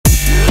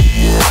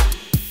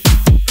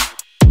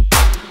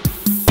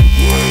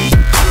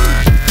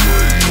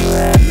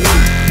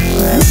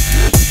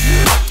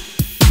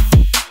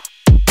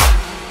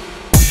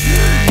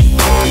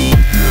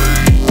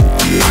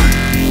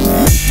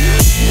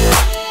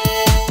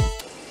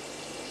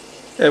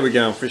There we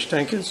go, fish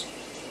tankers.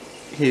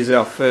 Here's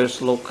our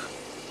first look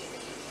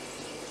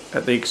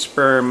at the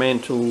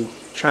experimental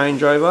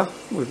changeover.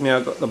 We've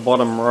now got the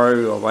bottom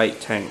row of 8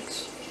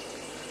 tanks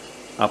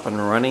up and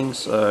running,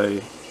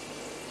 so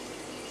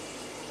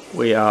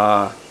we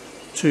are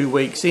 2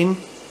 weeks in.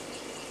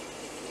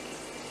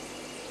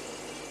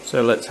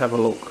 So let's have a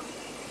look.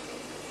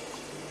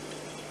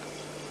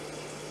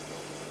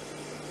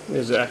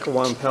 There's the Aqua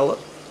 1 pellet.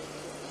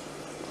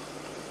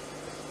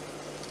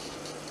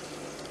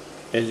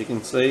 As you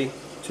can see,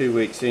 2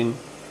 weeks in,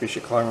 fish are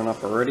climbing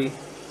up already.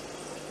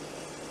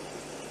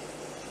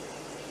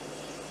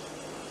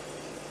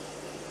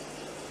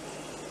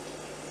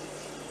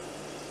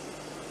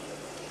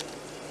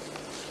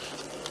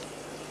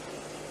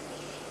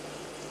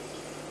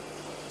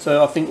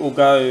 So I think we'll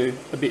go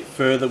a bit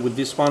further with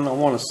this one. I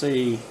want to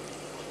see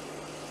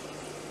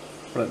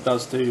what it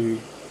does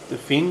to the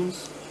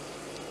fins.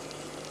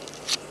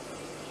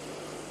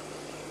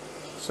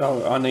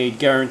 So I need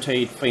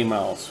guaranteed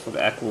females for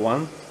the Aqua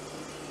 1.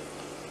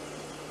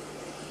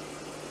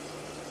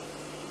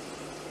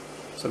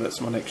 So that's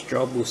my next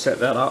job, we'll set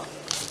that up.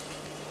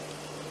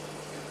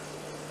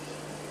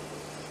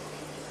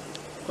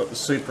 Got the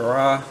Super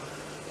R.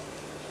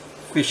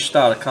 Fish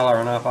started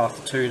colouring up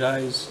after 2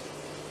 days.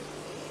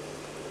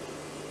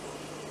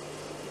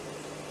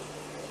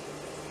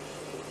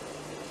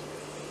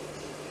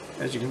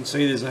 As you can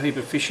see, there's a heap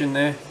of fish in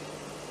there.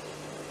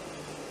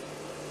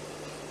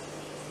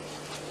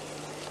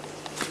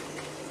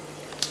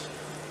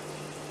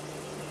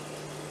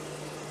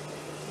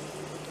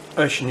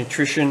 Ocean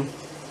Nutrition.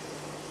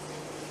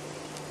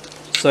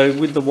 So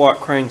with the White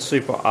Crane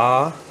Super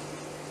R,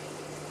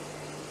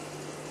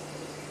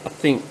 I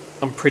think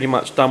I'm pretty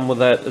much done with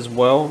that as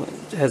well.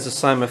 It has the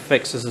same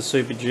effects as the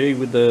Super G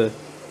with the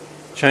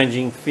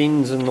changing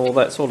fins and all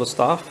that sort of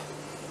stuff.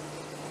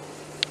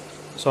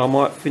 So I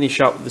might finish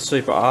up with the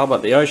Super R,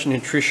 but the Ocean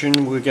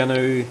Nutrition we're going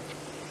to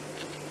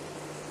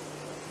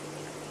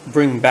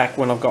bring back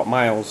when I've got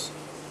males.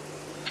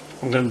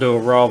 I'm going to do a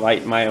row of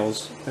 8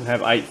 males and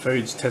have 8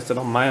 foods tested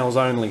on males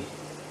only.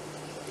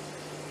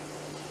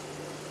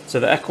 So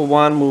the Aqua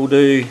 1 will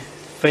do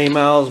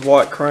females,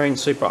 White Crane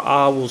Super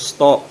R will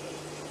stop,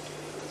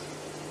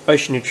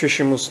 Ocean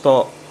Nutrition will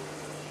stop,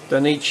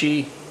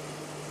 Danichi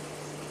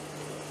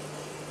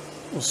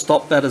will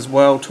stop that as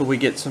well till we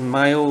get some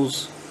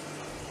males.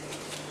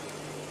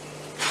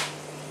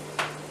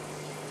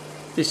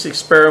 This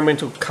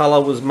experimental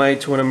colour was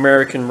made to an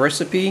American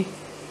recipe.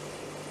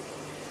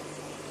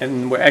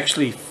 And we're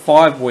actually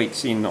 5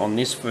 weeks in on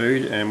this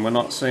food and we're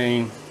not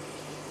seeing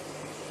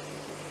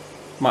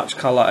much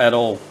colour at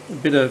all. A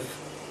bit of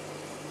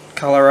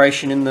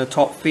coloration in the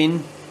top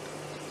fin,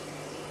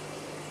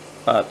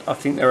 but I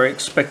think they're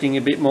expecting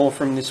a bit more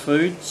from this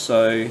food,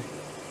 so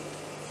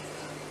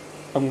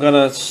I'm going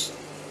to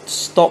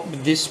stop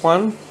this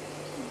one.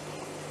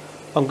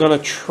 I'm going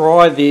to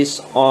try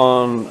this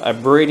on a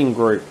breeding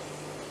group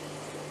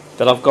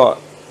that I've got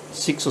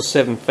 6 or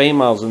 7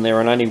 females in there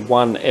and only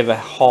one ever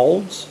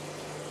holds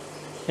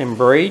and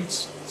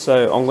breeds.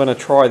 So I'm going to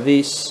try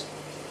this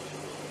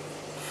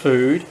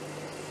food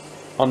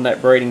on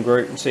that breeding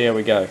group and see how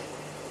we go.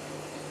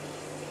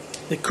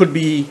 It could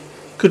be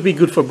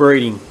good for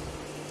breeding,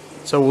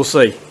 so we'll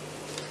see.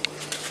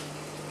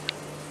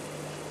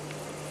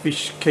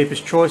 Fish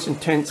Keeper's Choice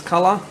Intense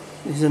Colour.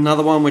 This is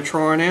another one we're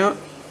trying out.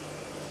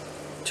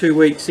 2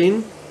 weeks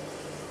in.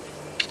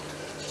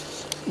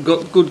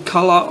 Got good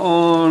colour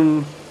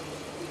on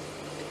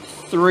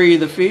 3 of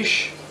the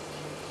fish.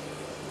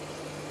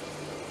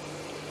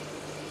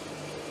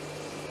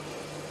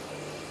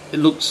 It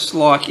looks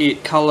like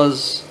it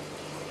colours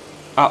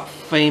up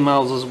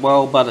females as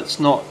well, but it's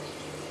not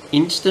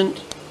instant.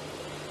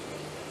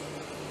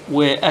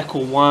 Where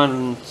Aqua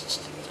 1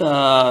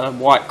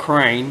 White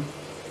Crane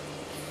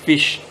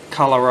fish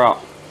colour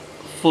up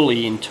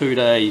fully in 2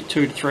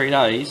 to 3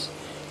 days.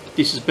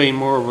 This has been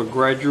more of a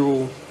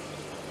gradual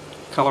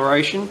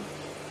coloration.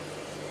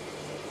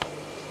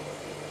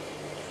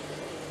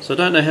 So I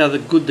don't know how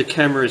good the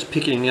camera is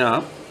picking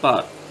up,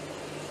 but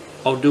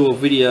I'll do a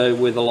video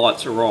where the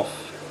lights are off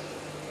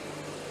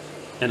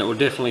and it will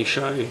definitely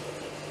show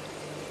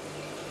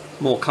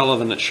more colour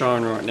than it's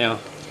showing right now.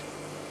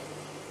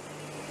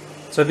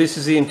 So this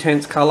is the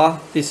intense colour.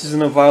 This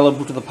isn't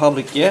available to the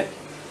public yet,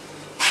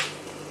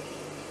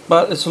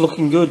 but it's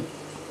looking good.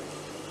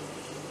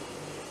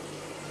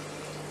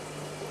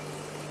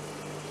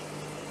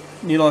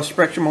 New Life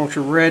Spectrum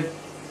Ultra Red.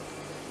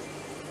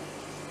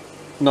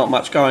 Not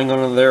much going on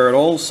in there at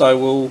all, so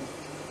we'll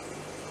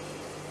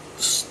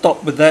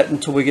stop with that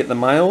until we get the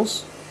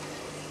males.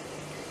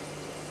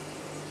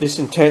 This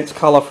intense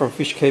colour from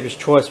Fish Keeper's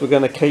Choice, we're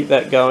going to keep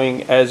that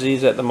going as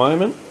is at the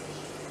moment.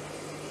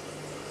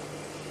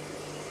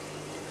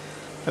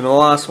 And the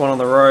last one on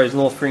the row is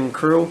North Ring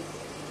Krill.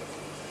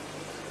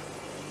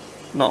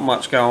 Not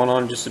much going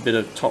on, just a bit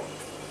of top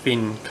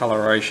fin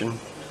coloration.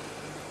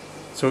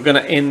 So we're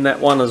going to end that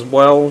one as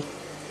well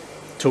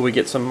till we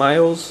get some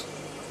males.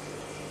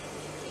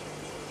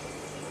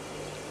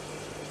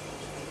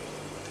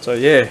 So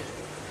yeah,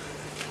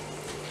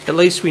 at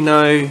least we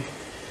know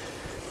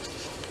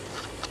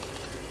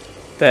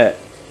that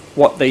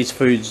what these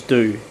foods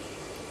do.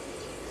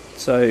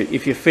 So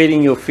if you're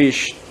feeding your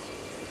fish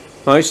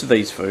most of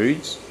these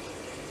foods,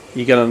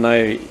 you're going to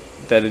know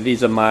that it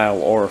is a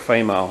male or a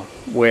female,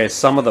 where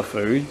some of the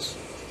foods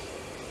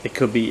it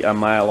could be a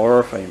male or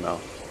a female,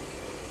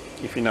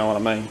 if you know what I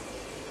mean.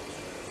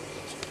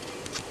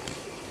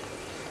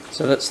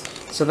 So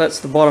that's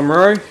the bottom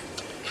row.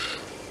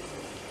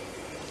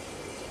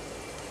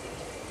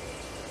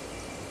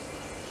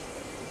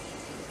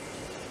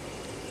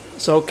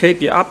 So I'll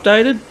keep you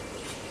updated.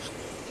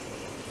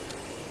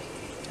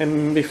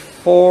 And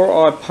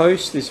before I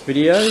post this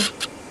video,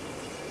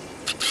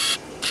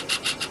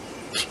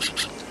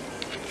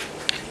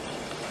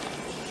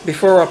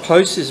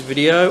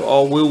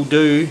 I will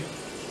do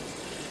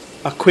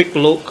a quick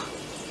look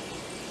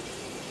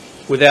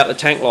without the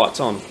tank lights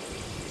on.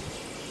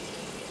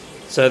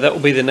 So that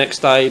will be the next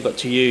day, but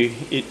to you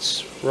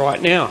it's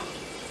right now.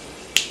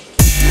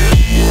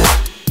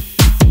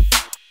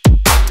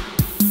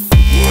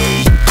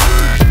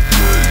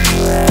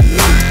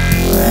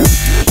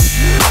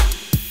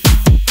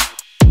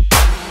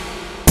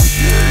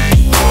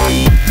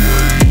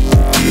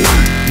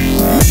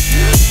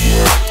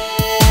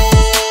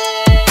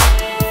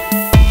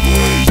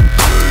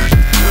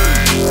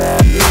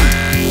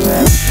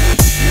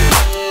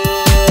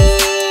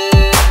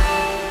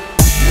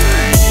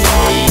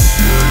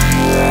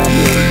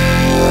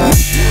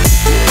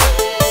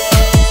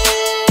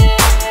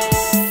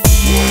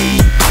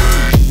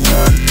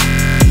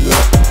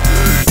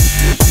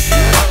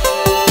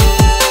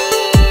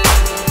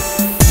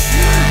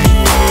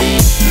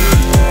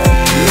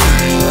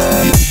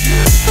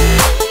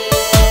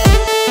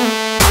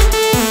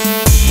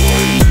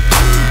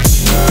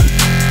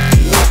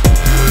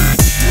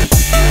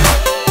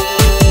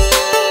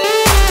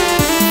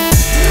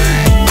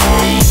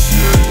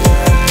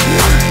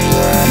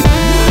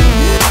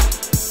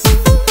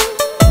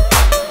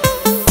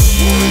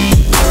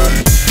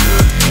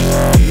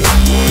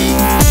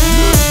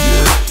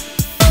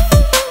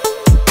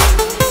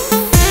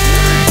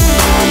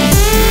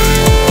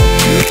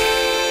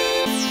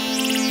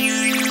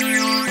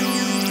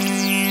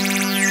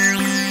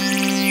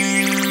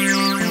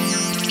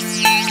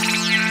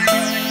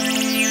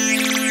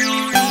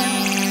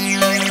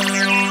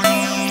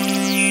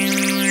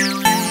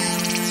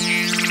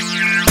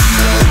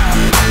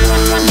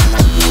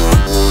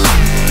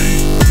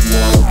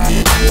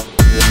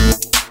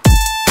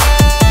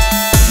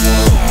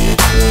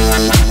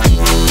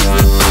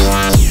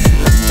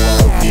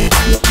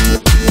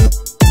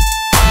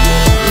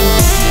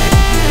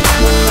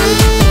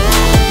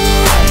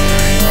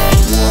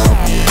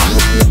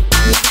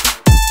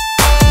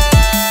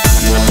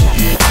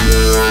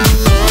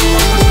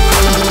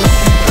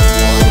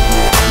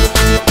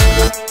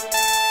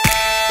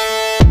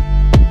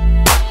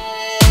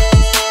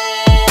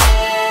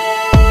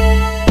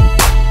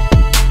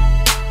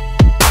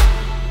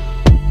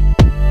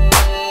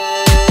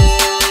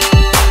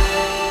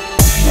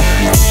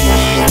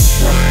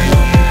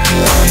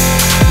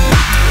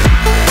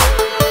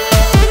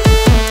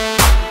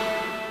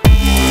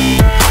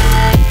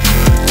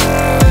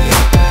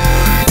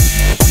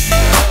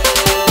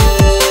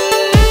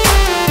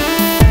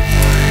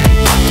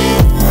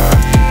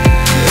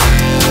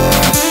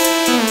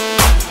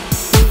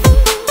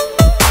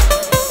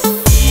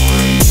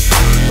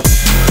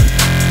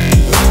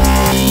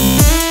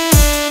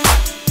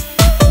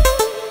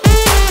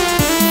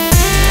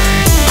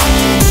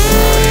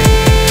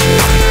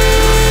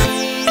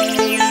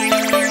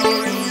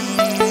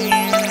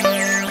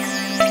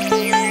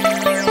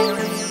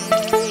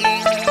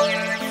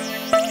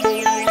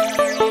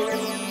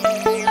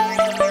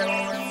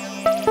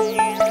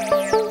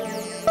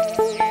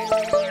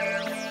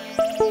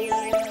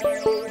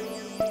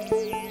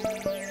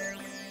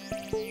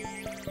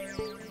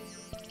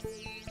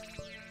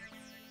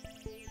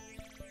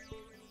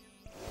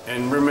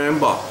 And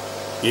remember,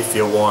 if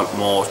you want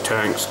more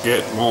tanks,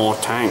 get more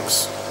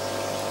tanks.